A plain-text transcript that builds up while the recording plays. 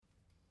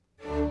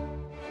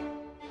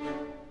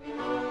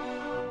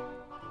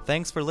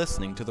Thanks for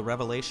listening to the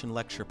Revelation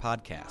Lecture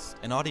Podcast,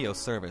 an audio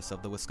service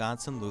of the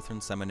Wisconsin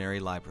Lutheran Seminary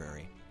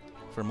Library.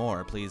 For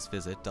more, please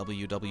visit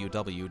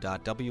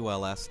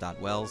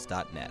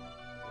www.wls.wells.net.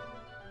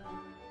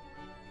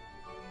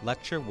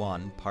 Lecture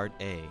 1, Part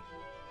A.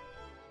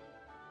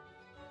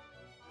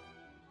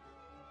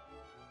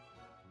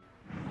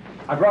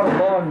 I brought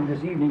along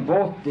this evening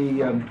both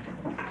the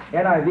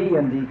NIV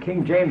and the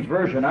King James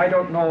Version. I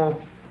don't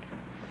know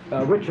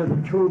which of the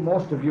two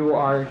most of you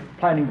are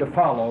planning to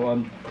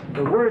follow.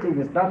 The wording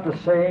is not the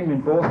same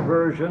in both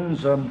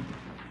versions. How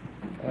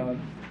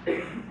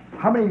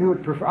many of you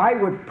would prefer? I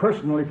would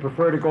personally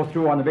prefer to go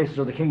through on the basis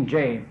of the King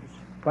James.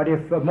 But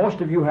if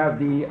most of you have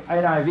the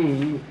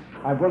NIV,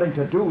 I'm willing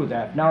to do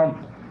that. Now,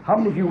 how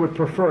many of you would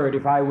prefer it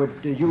if I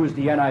would use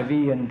the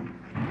NIV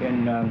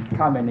in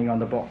commenting on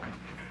the book?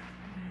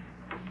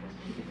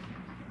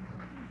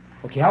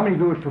 Okay, how many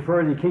of you would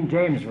prefer the King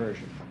James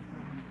Version?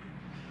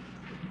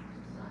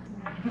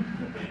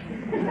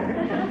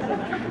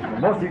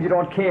 Most of you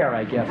don't care,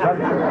 I guess.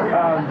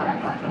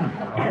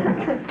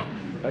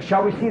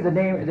 Shall we see the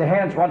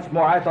hands once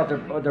more? I thought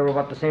there were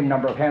about the same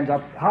number of hands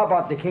up. How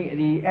about the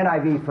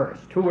NIV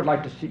first? Who would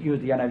like to use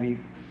the NIV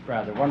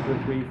rather? 1, 2,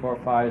 3, 4,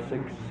 5,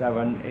 6,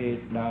 7,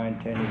 8, 9,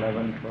 10,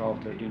 11,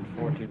 12, 13,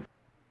 14,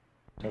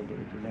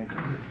 17, 18, 19,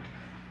 23,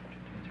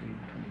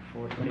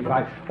 24,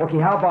 25. Okay,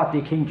 how about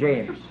the King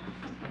James?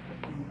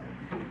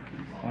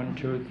 1,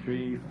 2,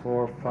 3,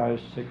 4, 5,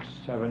 6,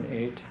 7,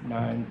 8,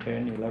 9,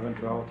 10, 11,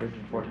 12,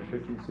 13, 14,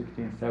 15,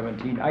 16,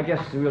 17. I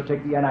guess we'll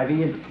take the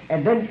NIV.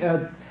 And then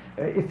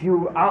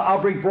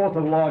I'll bring both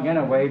along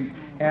anyway.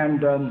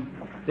 And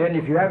then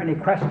if you have any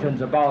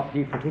questions about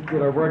the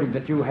particular wording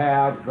that you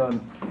have,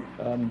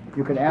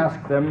 you can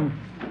ask them.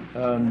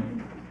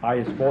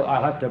 I suppose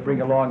I'll have to bring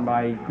along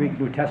my Greek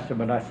New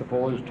Testament, I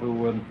suppose,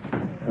 to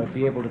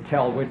be able to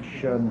tell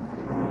which,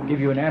 give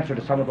you an answer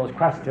to some of those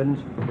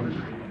questions.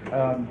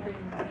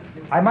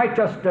 I might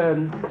just,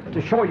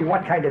 to show you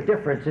what kind of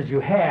differences you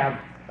have,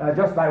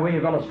 just by way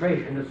of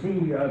illustration, to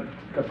see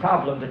the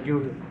problem that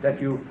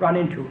you run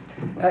into.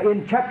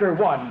 In chapter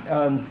 1,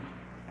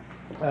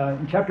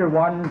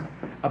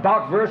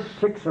 about verse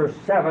 6 or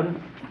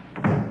 7,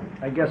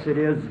 I guess it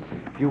is,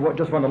 if you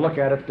just want to look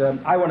at it,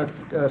 I want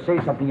to say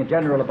something in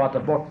general about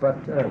the book, but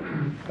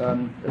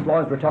as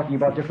long as we're talking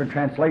about different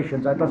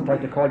translations, I'd just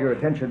like to call your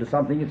attention to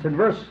something. It's in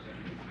verse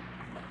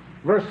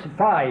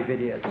 5,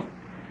 it is.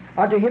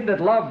 Unto him that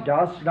loved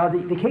us. Now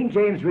the King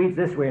James reads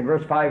this way in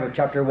verse 5 of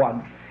chapter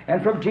 1.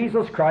 And from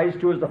Jesus Christ,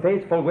 who is the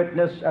faithful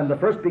witness and the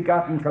first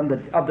begotten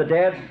of the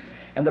dead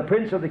and the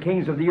prince of the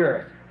kings of the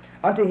earth.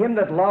 Unto him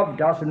that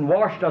loved us and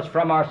washed us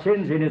from our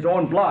sins in his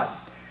own blood.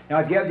 Now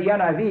if you have the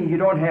NIV, you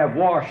don't have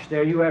washed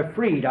there, you have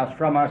freed us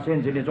from our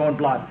sins in his own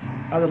blood.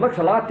 Now it looks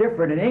a lot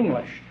different in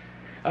English.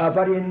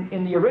 But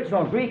in the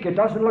original Greek, it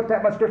doesn't look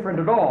that much different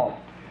at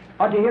all.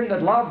 Unto him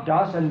that loved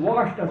us and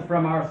washed us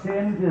from our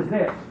sins is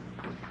this.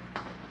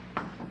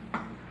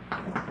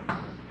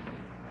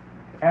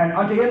 And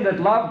unto him that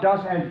loved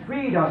us and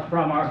freed us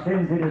from our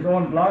sins in his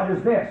own blood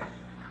is this.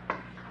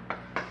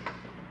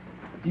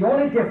 The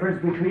only difference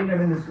between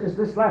them is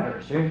this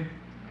letter, see?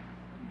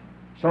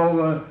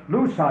 So,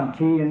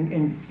 lusanti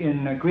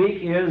in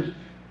Greek is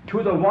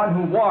to the one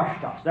who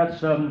washed us.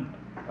 That's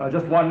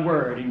just one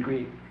word in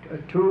Greek.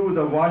 To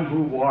the one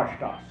who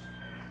washed us.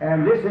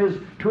 And this is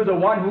to the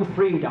one who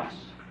freed us.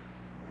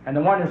 And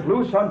the one is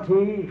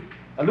lusanti,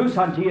 and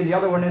the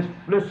other one is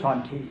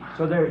lusanti.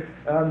 So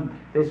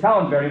they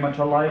sound very much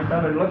alike.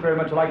 They look very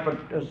much alike, but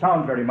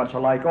sound very much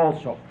alike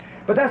also.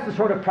 But that's the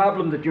sort of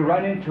problem that you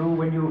run into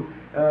when you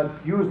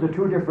use the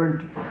two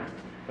different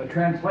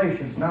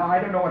translations. Now, I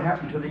don't know what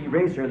happened to the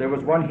eraser. There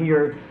was one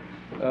here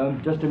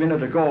just a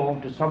minute ago.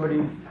 Is it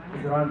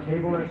on a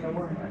table or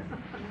somewhere?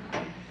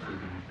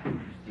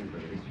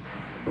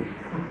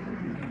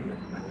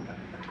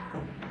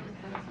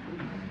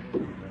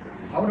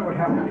 I wonder what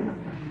happened.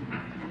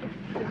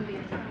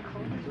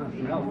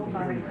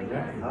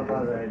 How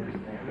about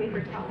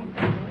paper towel?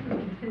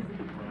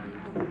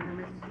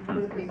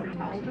 Paper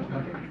towel.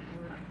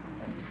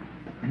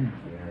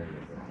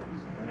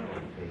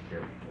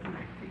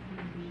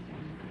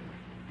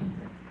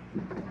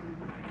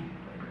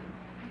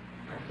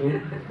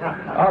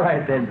 All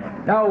right then.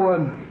 Now,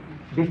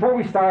 before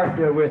we start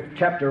with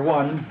chapter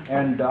 1,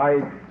 and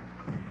I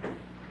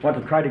want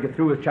to try to get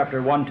through with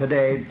chapter 1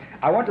 today,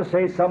 I want to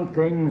say some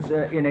things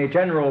in a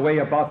general way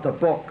about the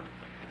book.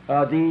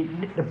 The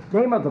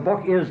name of the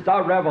book is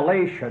The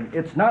Revelation.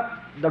 It's not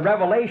the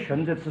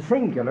Revelations, it's a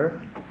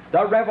singular.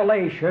 The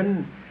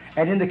Revelation,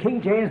 and in the King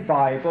James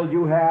Bible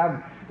you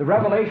have the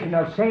revelation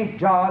of St.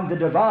 John the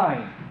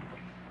Divine.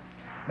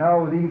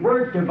 Now the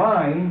word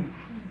divine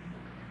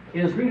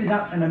is really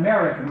not an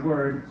American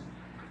word,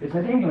 it's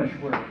an English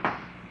word.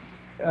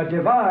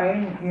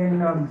 Divine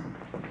in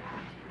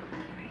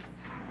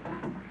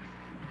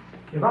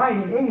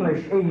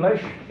English,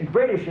 in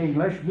British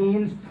English,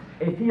 means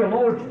a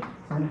theologian.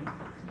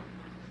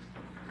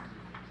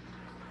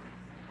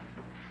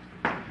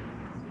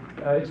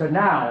 It's a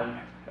noun.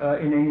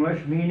 in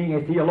English, meaning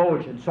a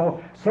theologian.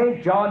 So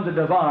St. John the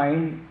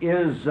Divine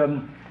is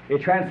a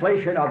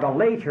translation of the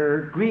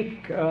later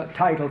Greek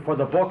title for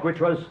the book, which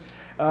was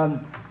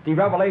the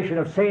Revelation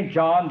of St.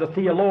 John the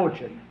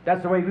Theologian.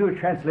 That's the way we would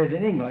translate it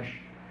in English.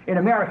 In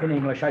American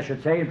English, I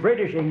should say. In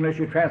British English,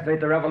 you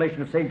translate the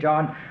Revelation of St.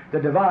 John the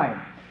Divine.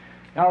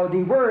 Now,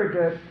 the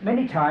word,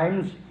 many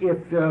times, if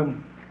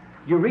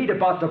you read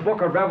about the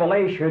book of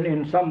Revelation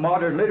in some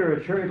modern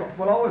literature, it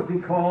will always be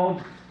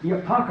called the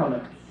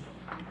Apocalypse.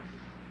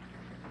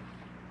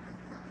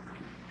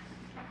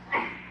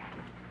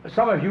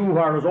 Some of you who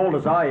are as old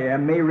as I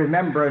am may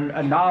remember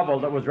a novel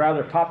that was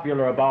rather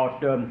popular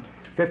about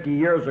 50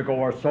 years ago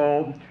or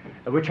so,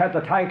 which had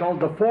the title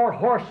The Four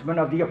Horsemen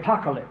of the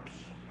Apocalypse.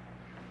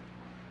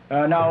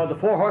 Now, The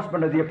Four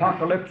Horsemen of the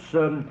Apocalypse,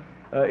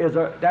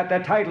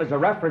 that title is a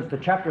reference to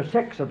chapter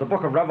 6 of the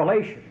book of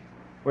Revelation,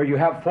 where you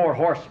have four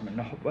horsemen,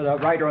 the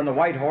rider on the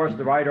white horse,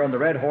 the rider on the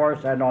red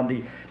horse, and on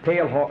the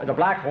the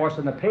black horse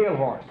and the pale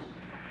horse.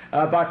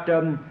 But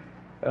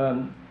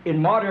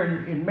in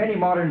many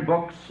modern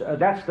books,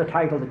 that's the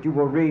title that you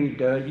will read,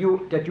 that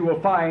you will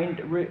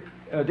find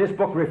this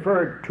book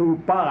referred to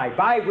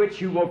by which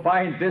you will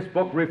find this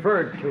book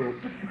referred to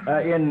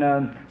in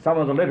some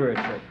of the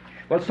literature.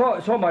 Well,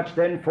 so much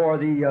then for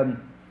the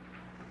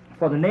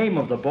name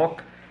of the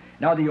book.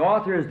 Now, the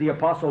author is the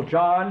Apostle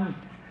John.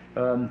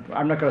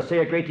 I'm not going to say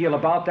a great deal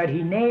about that.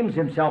 He names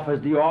himself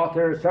as the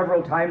author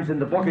several times in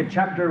the book. In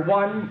chapter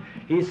 1,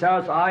 he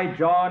says, I,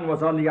 John,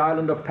 was on the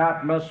island of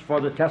Patmos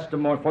for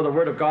the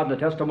word of God and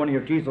the testimony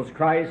of Jesus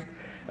Christ.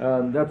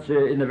 That's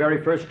in the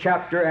very first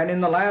chapter. And in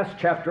the last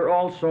chapter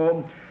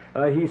also,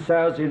 he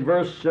says in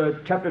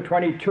chapter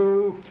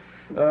 22,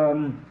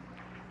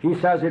 he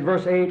says in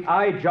verse 8,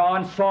 I,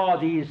 John, saw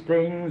these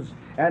things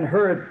and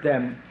heard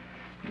them.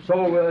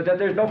 So that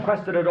there's no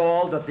question at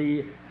all that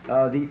the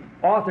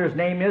author's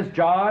name is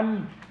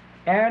John,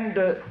 and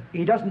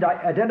he doesn't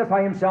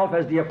identify himself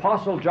as the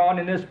Apostle John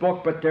in this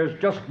book, but there's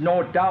just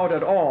no doubt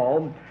at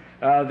all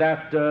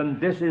that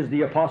this is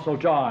the Apostle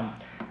John.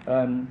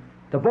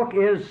 The book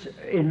is,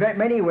 in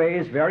many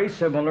ways, very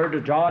similar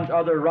to John's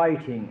other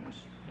writings.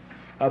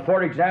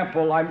 For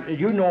example,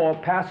 you know a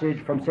passage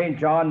from St.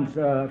 John's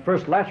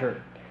first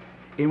letter,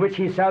 in which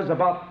he says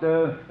about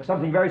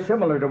something very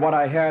similar to what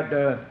I had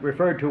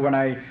referred to when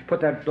I put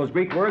those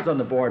Greek words on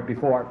the board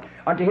before.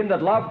 Unto him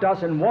that loved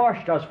us and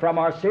washed us from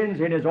our sins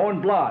in his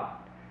own blood.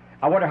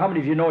 I wonder how many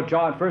of you know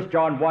 1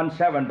 John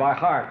 1:7 by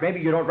heart.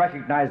 Maybe you don't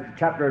recognize the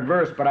chapter and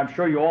verse, but I'm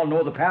sure you all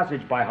know the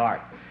passage by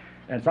heart.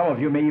 And some of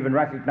you may even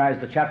recognize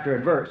the chapter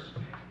and verse.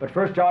 But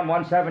 1 John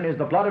 1:7 is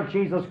the blood of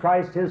Jesus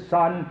Christ, his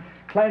Son,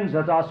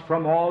 cleanseth us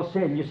from all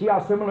sin. You see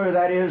how similar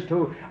that is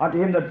to unto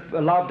him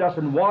that loved us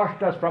and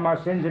washed us from our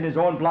sins in his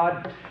own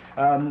blood.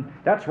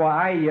 That's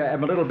why I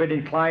am a little bit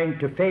inclined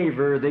to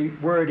favor the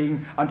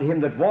wording unto him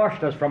that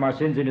washed us from our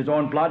sins in his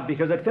own blood,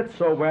 because it fits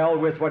so well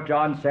with what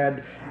John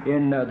said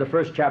in the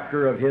first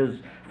chapter of his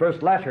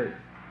first letter.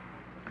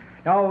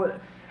 Now,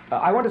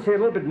 I want to say a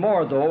little bit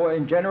more, though,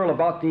 in general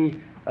about the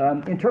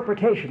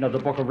interpretation of the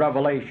book of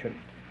Revelation.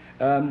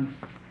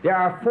 There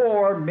are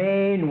four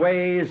main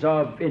ways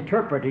of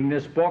interpreting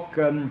this book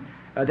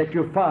that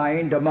you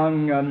find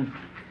among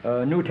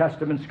New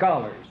Testament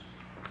scholars.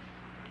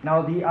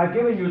 Now, I've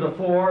given you the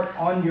four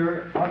on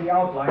the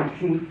outline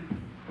sheet.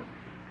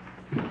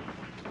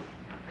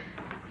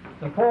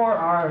 The four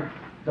are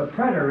the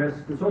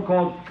preterist, the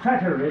so-called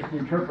preterist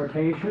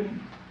interpretation.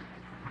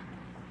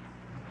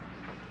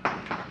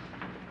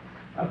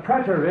 A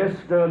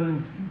preterist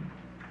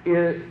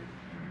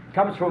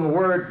comes from a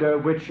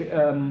word which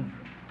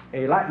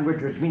a Latin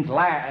word which means the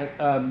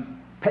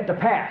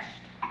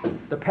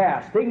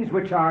past, things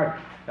which are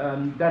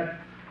that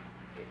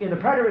in the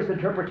preterist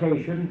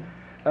interpretation,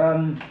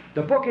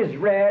 the book is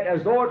read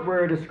as though it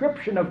were a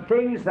description of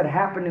things that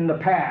happened in the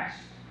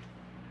past.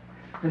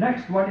 The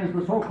next one is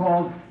the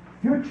so-called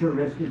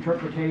futurist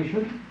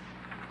interpretation.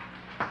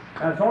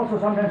 It's also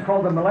sometimes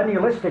called the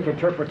millennialistic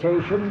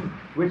interpretation,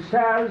 which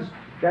says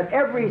that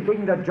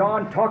everything that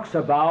John talks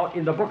about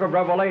in the book of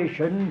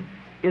Revelation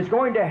is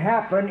going to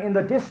happen in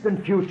the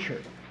distant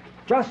future,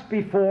 just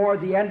before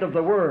the end of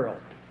the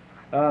world,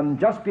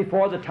 just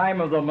before the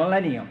time of the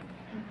millennium.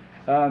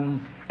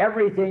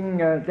 Everything,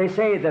 they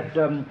say that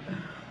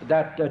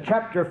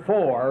chapter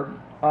 4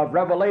 of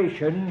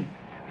Revelation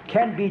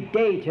can be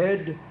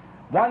dated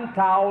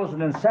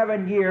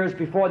 1,007 years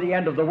before the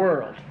end of the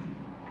world.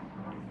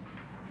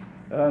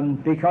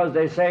 Because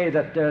they say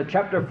that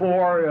chapter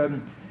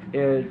 4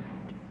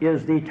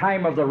 is the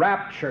time of the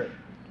rapture.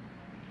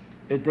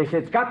 They say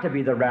it's got to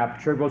be the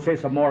rapture. We'll say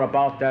some more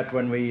about that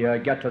when we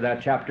get to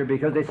that chapter,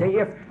 because they say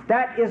if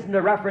that isn't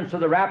a reference to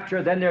the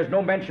rapture, then there's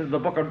no mention of the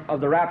book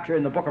of the rapture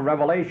in the book of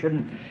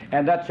Revelation,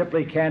 and that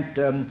simply can't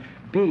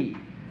be.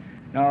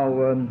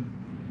 Now,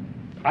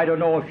 I don't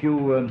know if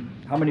you,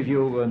 how many of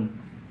you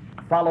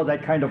follow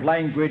that kind of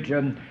language.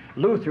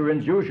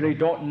 Lutherans usually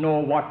don't know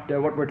what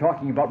we're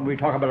talking about when we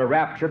talk about a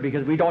rapture,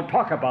 because we don't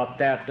talk about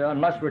that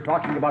unless we're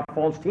talking about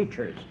false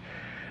teachers.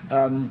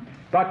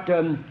 But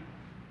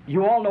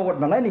You all know what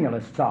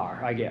millennialists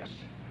are, I guess,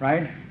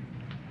 right?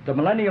 The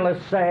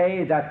millennialists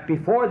say that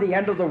before the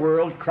end of the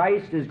world,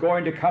 Christ is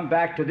going to come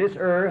back to this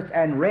earth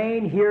and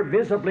reign here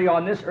visibly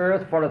on this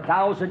earth for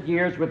 1,000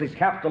 years with his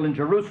capital in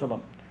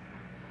Jerusalem.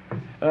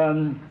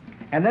 And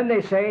then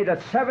they say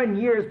that 7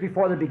 years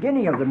before the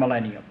beginning of the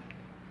millennium,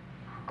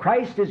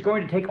 Christ is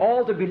going to take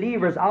all the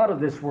believers out of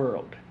this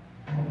world.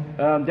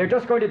 They're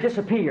just going to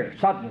disappear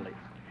suddenly.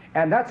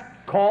 And that's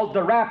called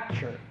the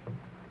rapture.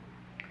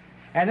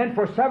 And then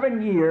for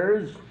 7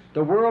 years,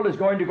 the world is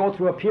going to go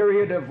through a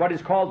period of what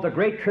is called the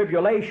Great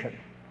Tribulation.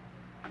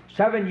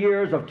 7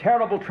 years of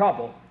terrible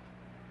trouble,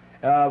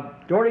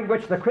 during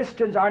which the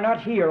Christians are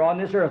not here on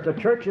this earth. The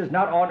church is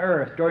not on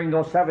earth during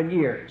those 7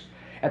 years.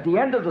 At the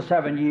end of the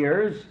 7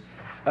 years,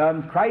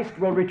 Christ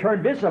will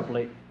return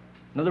visibly.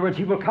 In other words,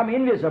 he will come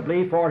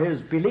invisibly for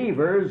his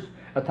believers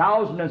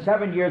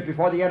 1,007 years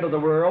before the end of the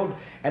world,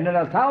 and then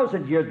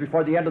 1,000 years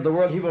before the end of the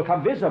world he will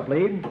come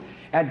visibly,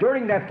 and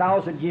during that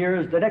 1,000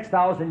 years, the next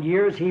 1,000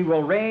 years, he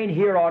will reign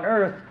here on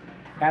earth,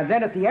 and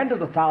then at the end of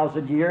the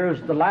 1,000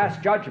 years, the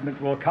last judgment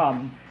will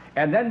come,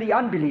 and then the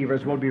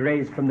unbelievers will be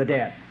raised from the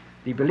dead.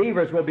 The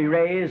believers will be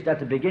raised at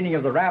the beginning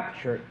of the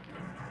rapture,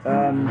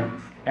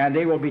 and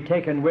they will be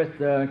taken with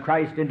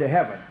Christ into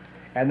heaven.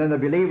 And then the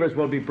believers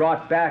will be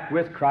brought back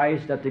with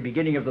Christ at the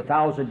beginning of the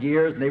 1,000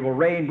 years, and they will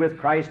reign with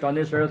Christ on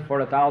this earth for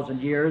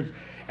 1,000 years.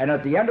 And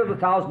at the end of the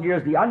 1,000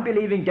 years, the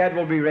unbelieving dead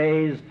will be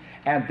raised,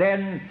 and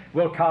then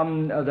will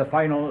come the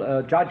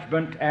final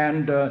judgment,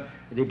 and the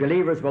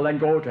believers will then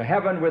go to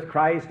heaven with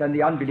Christ, and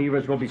the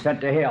unbelievers will be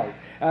sent to hell.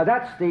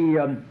 That's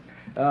the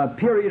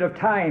period of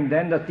time,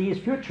 then, that these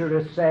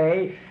futurists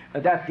say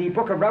that the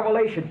book of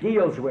Revelation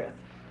deals with.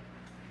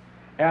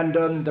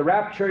 And the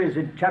rapture is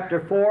in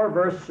chapter 4,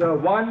 verse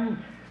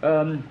 1.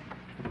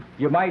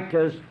 You might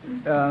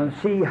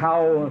see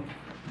how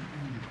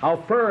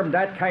firm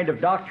that kind of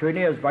doctrine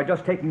is by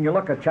just taking a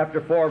look at chapter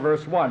 4,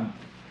 verse 1.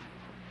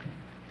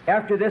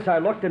 After this I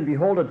looked, and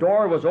behold, a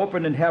door was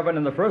opened in heaven,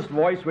 and the first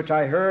voice which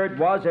I heard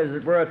was as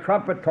it were a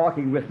trumpet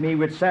talking with me,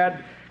 which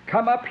said,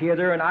 Come up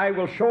hither, and I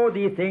will show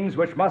thee things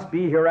which must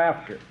be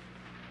hereafter.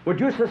 Would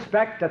you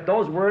suspect that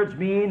those words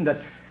mean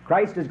that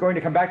Christ is going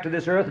to come back to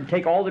this earth and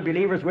take all the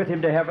believers with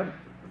him to heaven?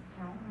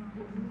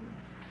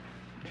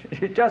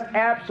 Just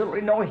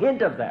absolutely no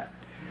hint of that.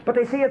 But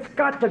they say it's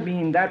got to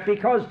mean that,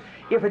 because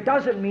if it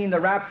doesn't mean the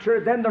rapture,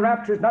 then the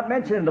rapture is not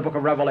mentioned in the book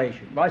of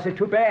Revelation. Well, I say,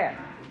 too bad.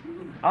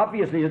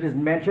 Obviously it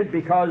isn't mentioned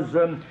because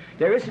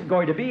there isn't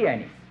going to be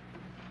any.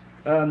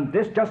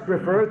 This just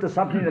refers to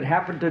something that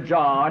happened to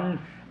John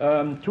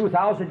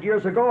 2,000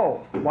 years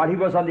ago. While he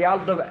was on the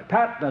island of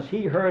Patmos,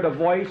 he heard a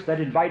voice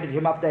that invited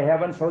him up to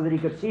heaven so that he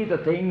could see the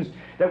things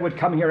that would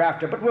come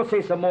hereafter. But we'll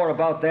say some more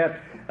about that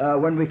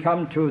when we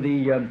come to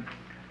the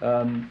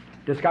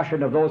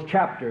discussion of those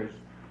chapters.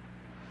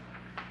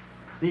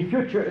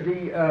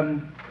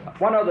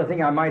 One other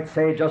thing I might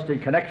say just in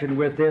connection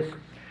with this,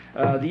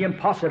 the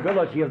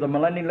impossibility of the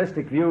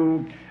millennialistic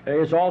view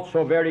is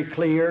also very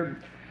clear.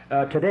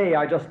 Today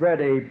I just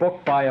read a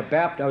book by a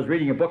Baptist. I was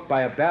reading a book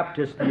by a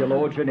Baptist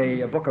theologian,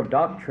 a book of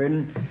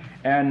doctrine,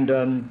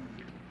 and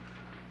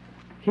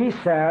he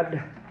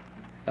said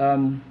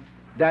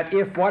that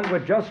if one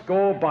would just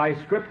go by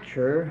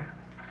Scripture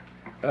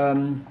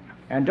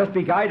and just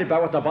be guided by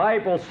what the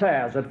Bible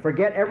says and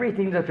forget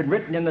everything that's been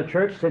written in the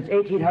church since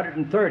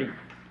 1830,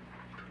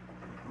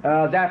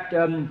 that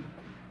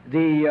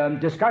the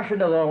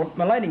discussion of the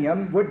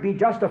millennium would be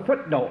just a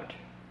footnote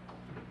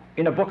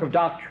in a book of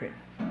doctrine.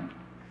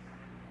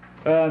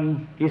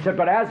 He said,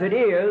 but as it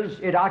is,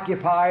 it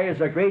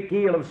occupies a great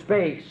deal of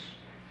space.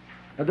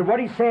 Now, what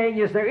he's saying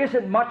is there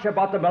isn't much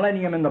about the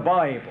millennium in the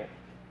Bible,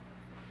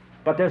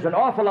 but there's an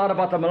awful lot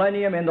about the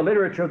millennium in the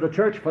literature of the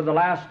church for the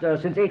last,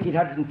 since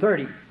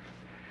 1830.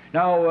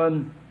 Now,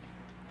 and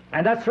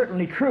that's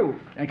certainly true.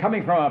 And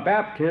coming from a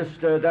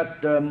Baptist,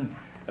 that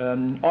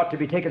ought to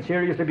be taken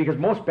seriously, because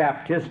most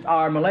Baptists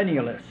are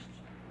millennialists.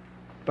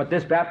 But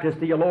this Baptist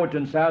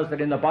theologian says that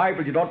in the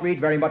Bible you don't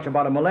read very much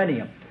about a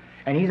millennium.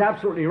 And he's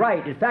absolutely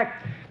right. In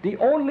fact, the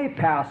only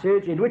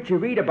passage in which you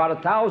read about a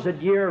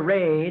 1,000-year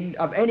reign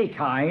of any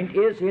kind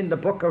is in the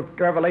book of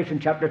Revelation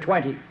chapter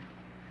 20.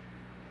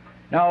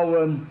 Now,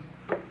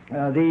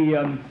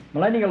 the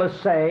millennialists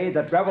say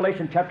that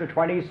Revelation chapter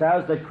 20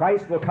 says that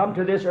Christ will come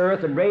to this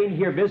earth and reign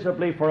here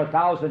visibly for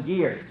 1,000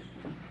 years.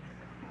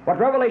 What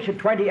Revelation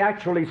 20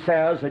 actually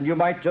says, and you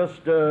might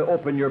just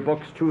open your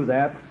books to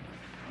that,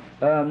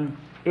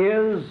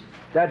 is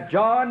that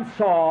John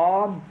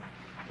saw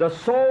the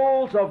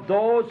souls of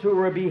those who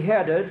were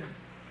beheaded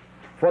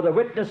for the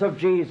witness of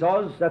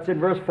Jesus, that's in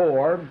verse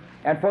 4,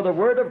 and for the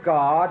word of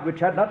God, which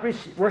had not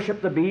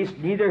worshipped the beast,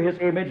 neither his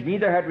image,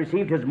 neither had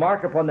received his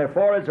mark upon their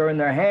foreheads or in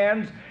their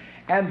hands,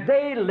 and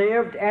they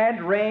lived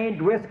and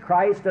reigned with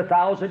Christ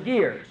 1,000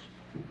 years.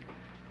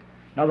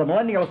 Now, the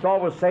millennialists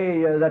always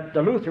say that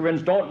the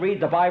Lutherans don't read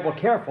the Bible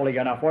carefully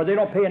enough, or they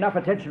don't pay enough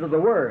attention to the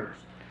words.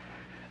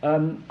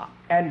 And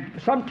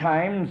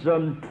sometimes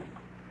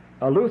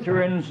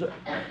Lutherans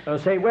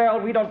say, well,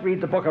 we don't read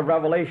the book of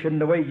Revelation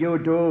the way you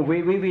do.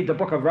 We read the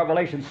book of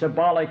Revelation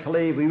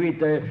symbolically.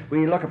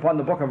 We look upon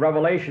the book of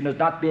Revelation as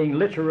not being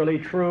literally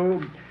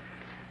true.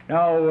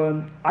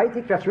 Now, I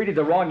think that's really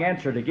the wrong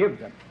answer to give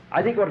them.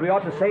 I think what we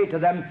ought to say to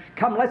them,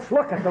 come, let's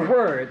look at the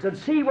words and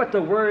see what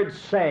the words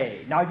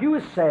say. Now,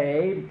 you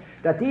say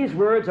that these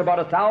words about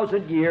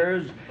 1,000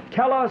 years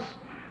tell us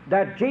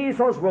that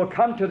Jesus will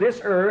come to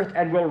this earth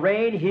and will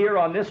reign here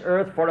on this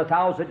earth for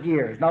 1,000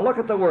 years. Now, look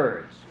at the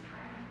words.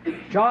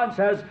 John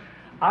says,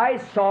 I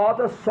saw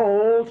the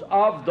souls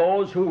of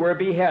those who were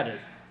beheaded,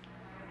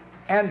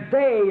 and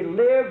they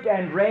lived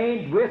and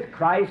reigned with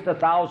Christ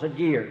 1,000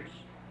 years.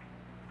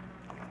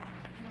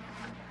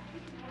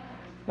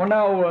 Well,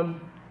 now,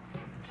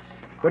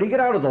 what do you get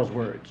out of those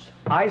words?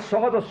 I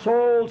saw the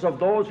souls of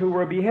those who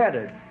were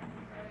beheaded.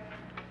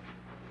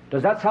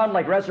 Does that sound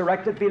like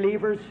resurrected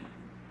believers?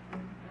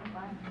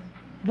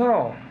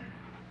 No.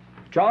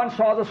 John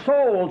saw the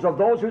souls of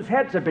those whose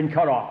heads had been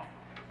cut off.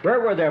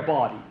 Where were their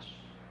bodies?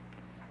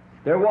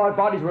 Their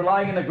bodies were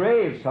lying in the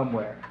grave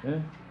somewhere.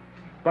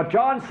 But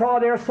John saw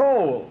their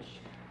souls.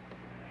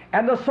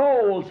 And the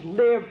souls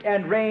lived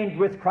and reigned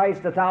with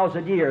Christ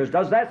 1,000 years.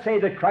 Does that say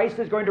that Christ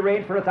is going to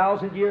reign for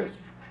 1,000 years?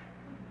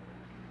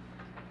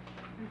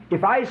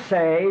 If I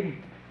say,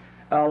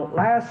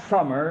 last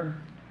summer,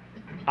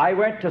 I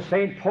went to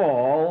St.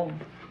 Paul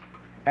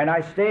and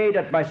I stayed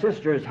at my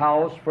sister's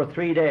house for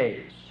 3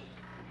 days.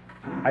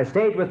 I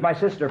stayed with my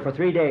sister for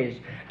 3 days.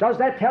 Does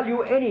that tell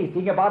you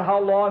anything about how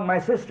long my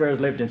sister has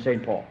lived in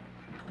St. Paul?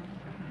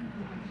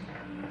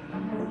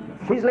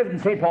 She's lived in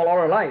St. Paul all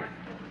her life.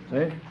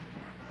 See?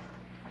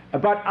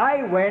 But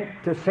I went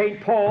to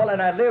St. Paul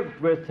and I lived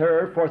with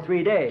her for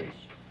 3 days.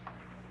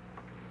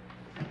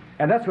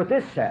 And that's what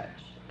this says.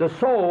 The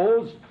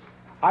souls,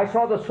 I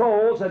saw the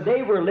souls and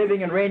they were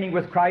living and reigning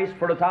with Christ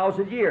for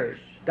 1,000 years.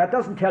 That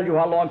doesn't tell you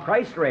how long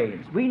Christ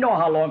reigns. We know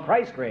how long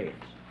Christ reigns.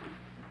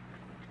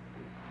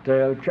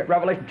 The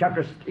Revelation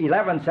chapter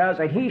 11 says,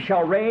 and he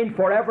shall reign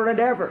forever and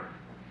ever.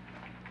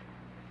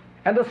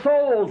 And the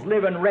souls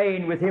live and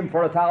reign with him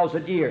for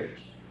 1,000 years.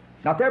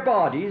 Not their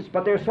bodies,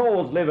 but their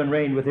souls live and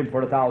reign with him for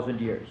 1,000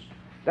 years.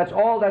 That's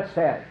all that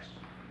says.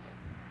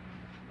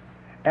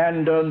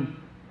 And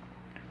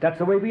that's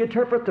the way we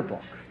interpret the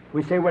book.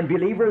 We say when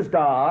believers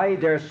die,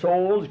 their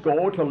souls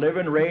go to live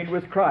and reign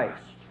with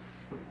Christ.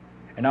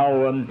 And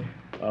now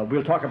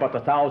we'll talk about the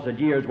 1,000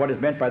 years, what is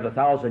meant by the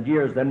 1,000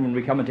 years, then when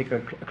we come and take a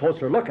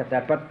closer look at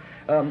that. But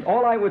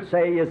all I would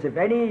say is if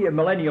any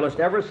millennialist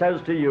ever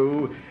says to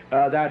you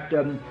that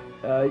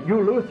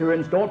you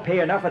Lutherans don't pay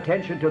enough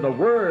attention to the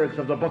words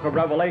of the book of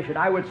Revelation,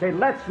 I would say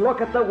let's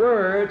look at the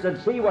words and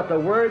see what the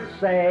words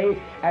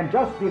say and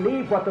just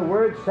believe what the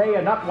words say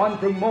and not one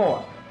thing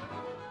more.